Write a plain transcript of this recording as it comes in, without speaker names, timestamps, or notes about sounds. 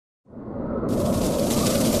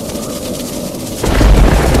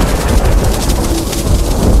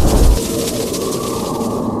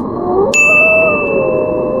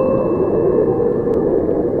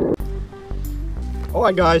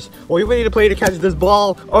Alright guys, are you ready to play to catch this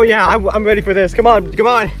ball? Oh yeah, I'm ready for this. Come on, come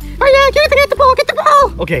on. Oh yeah, get the ball, get the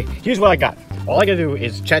ball. Okay, here's what I got. All I gotta do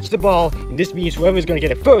is catch the ball, and this means whoever's gonna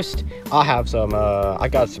get it first, I'll have some, I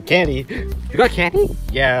got some candy. You got candy?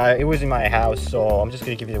 Yeah, it was in my house, so I'm just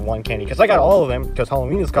gonna give you one candy, because I got all of them, because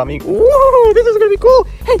Halloween is coming. Ooh, this is gonna be cool.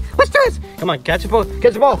 Hey, let's do this. Come on, catch the ball,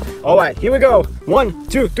 catch the ball. Alright, here we go. 1,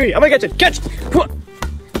 2, 3, I'm gonna catch it, catch.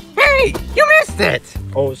 Hey, you missed it.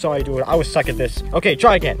 Oh, sorry, dude, I was suck at this. Okay,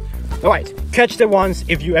 try again. Alright, catch the ones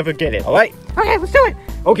if you ever get it, alright? Okay, let's do it.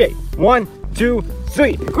 Okay, 1, 2,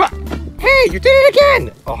 3. Hey, you did it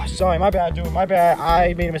again! Oh, sorry, my bad, dude, my bad.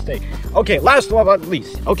 I made a mistake. Okay, last one at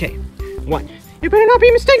least. Okay, 1. You better not be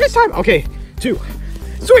a mistake this time. Okay, 2,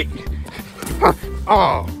 3.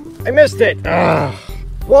 Oh, I missed it.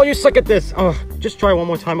 Well, you suck at this. Just try one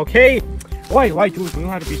more time, okay? Why, dude? You don't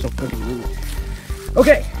have to be so fucking rude.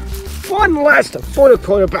 Okay, one last for the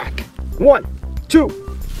quarterback. 1, 2,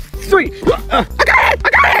 3. I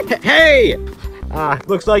got it! Hey!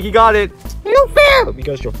 Looks like you got it. You don't fail!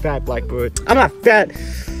 Because you're fat, Blackbird. I'm not fat.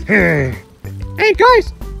 Hey,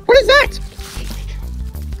 guys! What is that?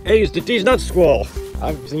 Hey, it's the D's Nut Squirrel.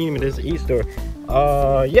 I've seen him this Easter.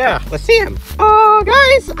 Yeah, let's see him.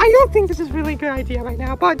 Guys, I don't think this is really a good idea right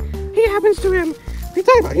now, but he happens to him. We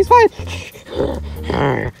talk about it. He's fine.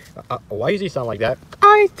 Why does he sound like that?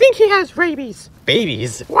 I think he has rabies.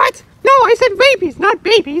 Babies? What? No, I said rabies, not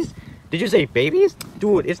babies. Did you say babies?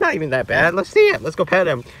 Dude, it's not even that bad. Let's see it. Let's go pet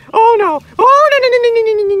him. Oh, no. Oh,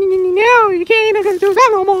 no, you can't even do that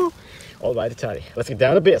no more. All right, Teddy. Let's get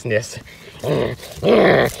down to business.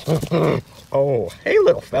 Oh, hey,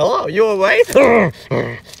 little fella. Are you all right?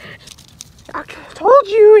 I told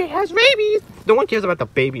you it has rabies. No one cares about the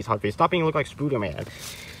babies, Hotface. Stop being look like Spooderman.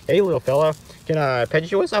 Hey, little fella. Can I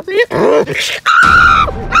pet you or something?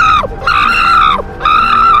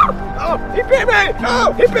 Oh, he bit me!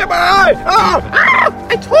 Oh, he bit my eye! Oh,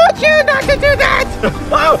 I told you not to do that!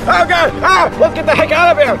 Oh God! Let's get the heck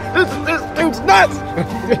out of here! This dude's nuts!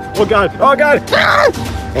 Oh God! Oh God!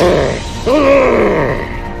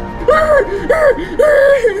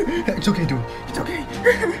 It's okay, dude. It's okay.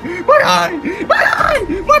 My eye! My eye!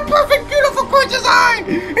 My perfect, beautiful, gorgeous eye!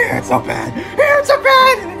 It's so bad! It's so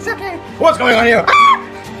bad! It's okay. What's going on here?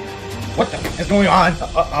 What the heck is going on?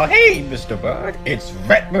 Hey, Mr. Bird. It's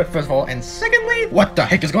Redbird, first of all, and secondly, what the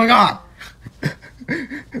heck is going on?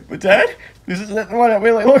 But Dad, this isn't what it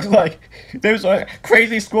really looks like. There's a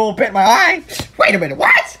crazy squirrel bit my eye. Wait a minute,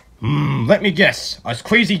 what? Let me guess. A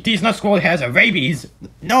crazy D's-Nut Squirrel has a rabies.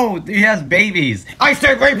 No, he has babies. I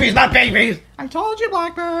said rabies, not babies. I told you,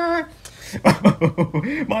 Blackbird.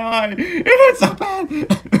 My eye, it's so bad.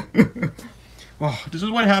 Oh, this is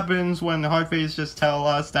what happens when the Hardface just tell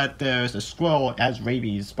us that there's a squirrel that has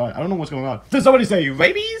rabies, but I don't know what's going on. Did somebody say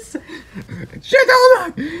rabies? Shit, hold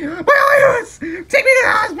on! My eye hurts! Take me to the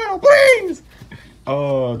hospital, please!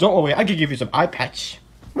 Don't worry, I can give you some eye patch.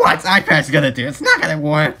 What's eye patch gonna do? It's not gonna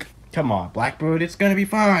work. Come on, Blackbird, it's gonna be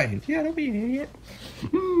fine. Yeah, don't be an idiot.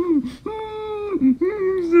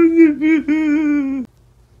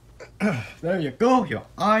 There you go, your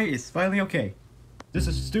eye is finally okay. This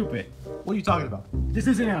is stupid. What are you talking about? This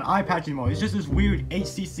isn't an eye patch anymore. It's just this weird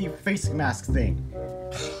HCC face mask thing.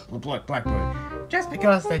 Blackbird. Just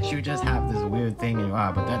because that you just have this weird thing in your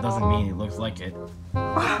eye, but that doesn't mean it looks like it.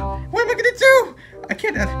 What am I gonna do? I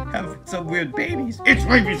can't have some weird babies. It's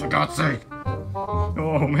rabies, for God's sake.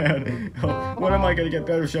 Oh man. When am I gonna get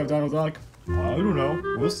better, Chef Donald Duck? I don't know.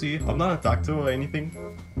 We'll see. I'm not a doctor or anything.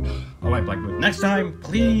 Alright, Blackbird. Next time,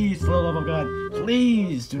 please, for the love of God,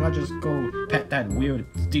 please do not just go pet that weird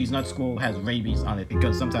D's-Nut Squirrel has rabies on it,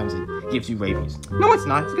 because sometimes it gives you rabies. No, it's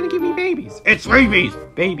not. It's gonna give me babies. It's rabies!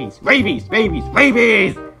 Babies! Rabies! Babies!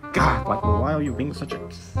 Rabies! God, Blackbird, why are you being such a...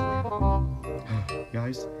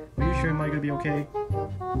 Guys, are you sure am I gonna be okay?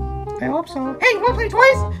 I hope so. Hey, you wanna play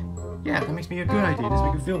toys? Yeah, that makes me a good idea. This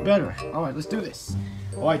makes me feel better. Alright, let's do this.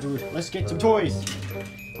 Alright, dude, let's get some toys.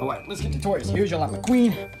 Alright, let's get the toys. Here's your Lightning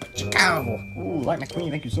McQueen. Chicago. Ooh, Lightning McQueen,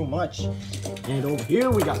 thank you so much. And over here,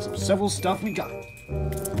 we got some several stuff we got.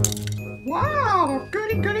 Wow,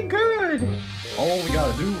 goody, goody, good. All we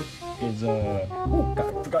gotta do is, oh,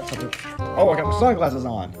 God, I forgot something. Oh, I got my sunglasses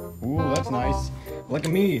on. Ooh, that's nice. Look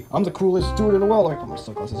at me. I'm the coolest dude in the world. I put my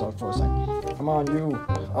sunglasses on for a second. Come on, you.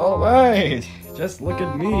 Alright. Just look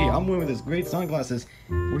at me. I'm wearing these great sunglasses.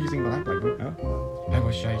 What do you think about that, Blackbird, huh? I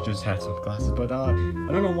wish I just had some glasses, but, I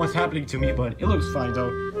don't know what's happening to me, but it looks fine,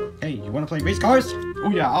 though. Hey, you wanna play race cars? Oh,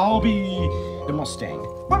 yeah, I'll be the Mustang.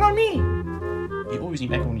 What about me? You always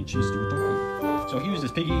need macaroni and cheese, dude, don't you? So here's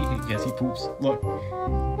this piggy. Yes, he poops. Look.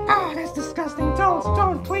 Oh, that's disgusting.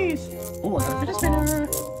 Don't, please. Oh, I got a fidget spinner.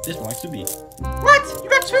 This belongs to me. What? You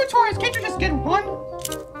got 2 toys. Can't you just get 1?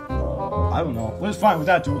 I don't know. Let's fine with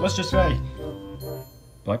that, dude. Let's just say.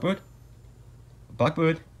 Blackbird?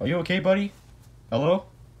 Blackbird, are you okay, buddy? Hello?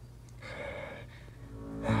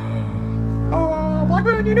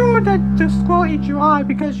 Blackbird, you know that the squirrel ate your eye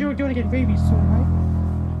because you're going to get rabies soon, right?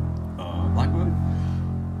 Blackbird?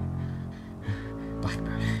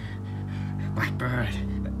 Blackbird. Blackbird.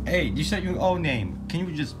 Hey, you said your own name. Can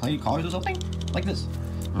you just play cards or something? Like this.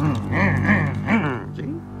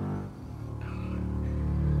 See?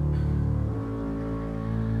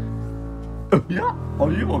 Yeah?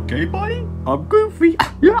 Are you okay, buddy? I'm Goofy.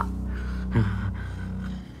 Yeah.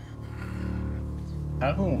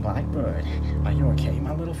 Oh, Blackbird. Are you okay,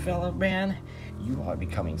 my little fella, man? You are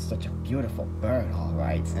becoming such a beautiful bird, all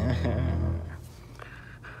right.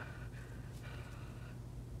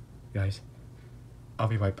 Guys, I'll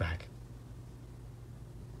be right back.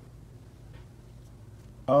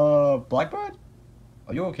 Blackbird?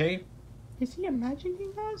 Are you okay? Is he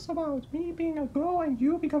imagining us about me being a girl and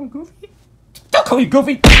you becoming Goofy? Don't call me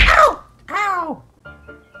Goofy! Ow! Ow!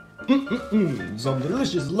 Some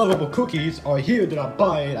delicious, lovable cookies are here that I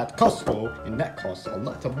buy at Costco, and that costs a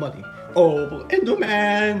lot of money. Oh,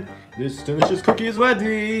 Enderman! This delicious cookie is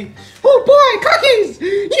ready! Oh boy, cookies!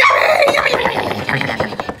 Yummy!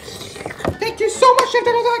 Thank you so much, Chef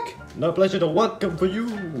Duck. No pleasure to welcome for you.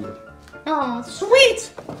 Ah,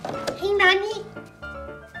 sweet! Hey, Mommy.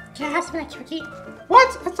 Can I have some of that cookie?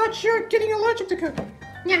 What? I thought you were getting allergic to cookie.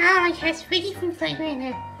 No, it has freaky fruit flavor in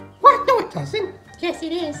it. What? No, it doesn't. Yes,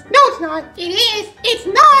 it is. No, it's not. It is. It's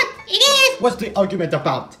not. It is. What's the argument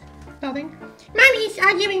about? Nothing. Mommy's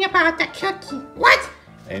arguing about the cookie. What?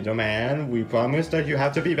 Enderman, we promise that you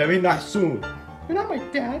have to be very nice soon. You're not my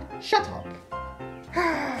dad. Shut up.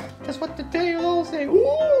 That's what the day will say.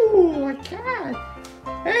 Ooh, a cat.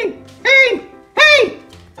 Hey! Hey! Hey!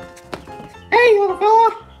 Hey, little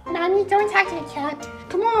fella! Mommy, don't talk to the cat.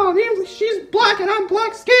 Come on, she's black and I'm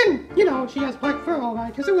black skin. You know, she has black fur, all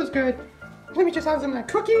right, because it was good. Let me just have some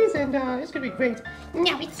cookies and it's gonna be great.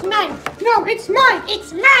 No, it's mine. No, it's mine!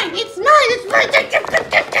 It's mine. It's mine. It's mine.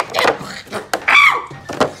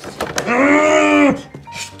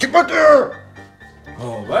 Get back there!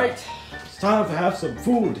 Alright, it's time to have some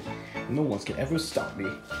food. No one's can ever stop me.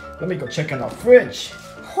 Let me go check on our fridge.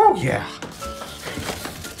 Oh yeah.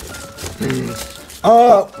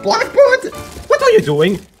 Blackbird, what are you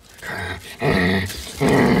doing?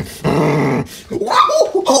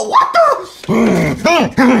 What the?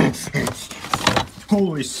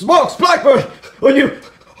 Holy smokes, Blackbird! Are you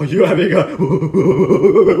having a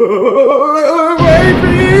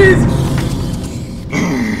rabies?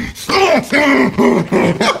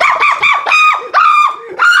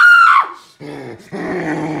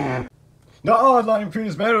 No, Lion Queen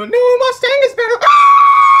is better. No, Mustang is better.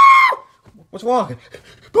 What's wrong?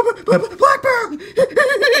 Blackbird!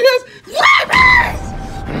 Yes! Rabies!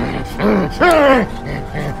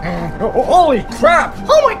 Holy crap!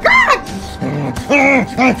 Oh my god!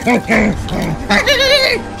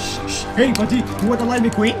 Hey, buddy, you want the Lion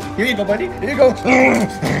Queen? Here you go, buddy. Here you go.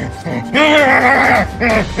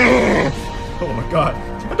 Oh my god!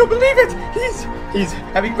 I don't believe it! He's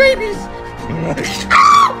having rabies!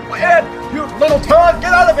 Ow! My head! You little turd!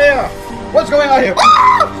 Get out of here! What's going on here?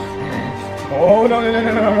 Oh no!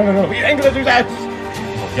 We ain't gonna do that!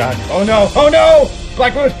 Oh god! Oh no!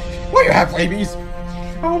 Blackbird, why you have rabies?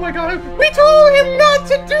 Oh my god, we told him not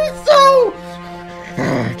to do so!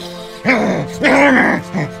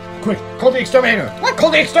 Quick, call the exterminator! What?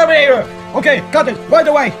 Call the exterminator! Okay, got it, right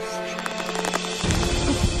away!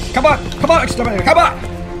 Come on, exterminator, come on!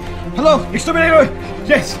 Hello, exterminator!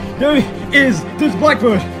 Yes, there is this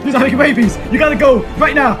Blackbird. He's having rabies. You gotta go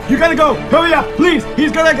right now. You gotta go. Hurry up, please.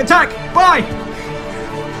 He's gonna attack. Bye.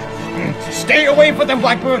 Stay away from them,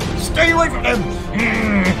 Blackbird. Stay away from them.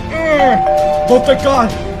 Oh, thank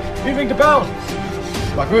God. He rang the bell.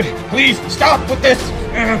 Blackbird, please stop with this.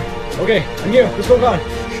 Okay, I'm here. What's going on?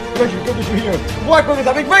 Good that you're here. Blackbird is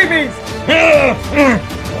having rabies.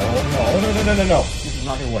 Oh, no. This is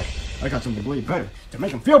not gonna work. I got something way better to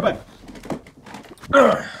make him feel better.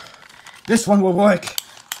 This one will work.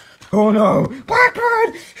 Oh no,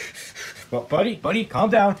 Blackbird! Well, buddy, calm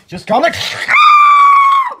down. Just calm down.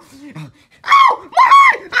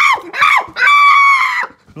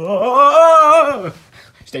 Oh!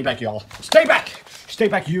 Stay back, y'all. Stay back. Stay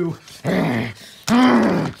back, you.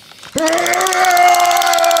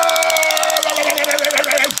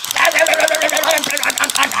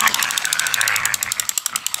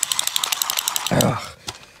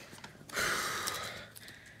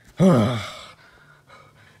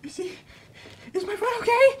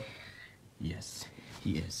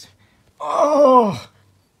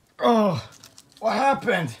 Oh, what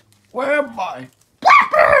happened? Where am I?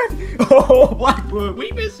 Blackbird! Oh, Blackbird,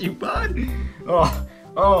 we miss you, bud. Oh,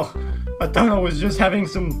 I thought I was just having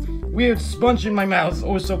some weird sponge in my mouth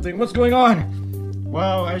or something. What's going on?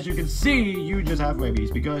 Well, as you can see, you just have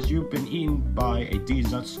rabies because you've been eaten by a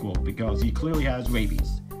desert squirrel because he clearly has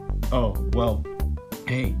rabies. Oh, well,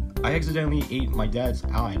 hey, I accidentally ate my dad's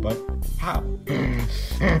eye, but how?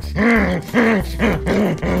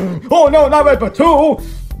 Oh no, not red, but two!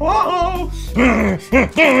 Uh-oh!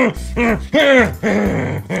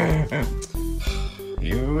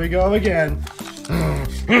 Here we go again.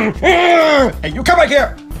 Hey, you come back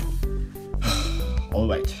here!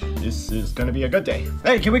 Alright, this is gonna be a good day.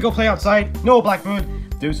 Hey, can we go play outside? No, Blackbird,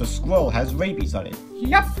 there's a squirrel has rabies on it.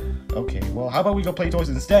 Yep. Okay, well, how about we go play toys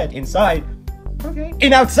instead, inside? Okay.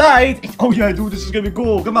 And outside! Oh yeah, dude, this is gonna be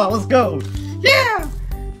cool. Come on, let's go. Yeah.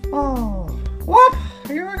 Oh. Whoop.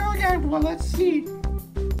 Here we go again. Well, let's see.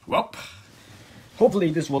 Well,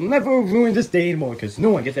 hopefully this will never ruin this day anymore, because no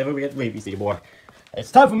one gets ever get rabies anymore.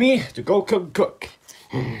 It's time for me to go cook.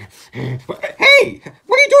 Hey! What are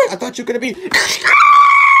you doing? I thought you were gonna be...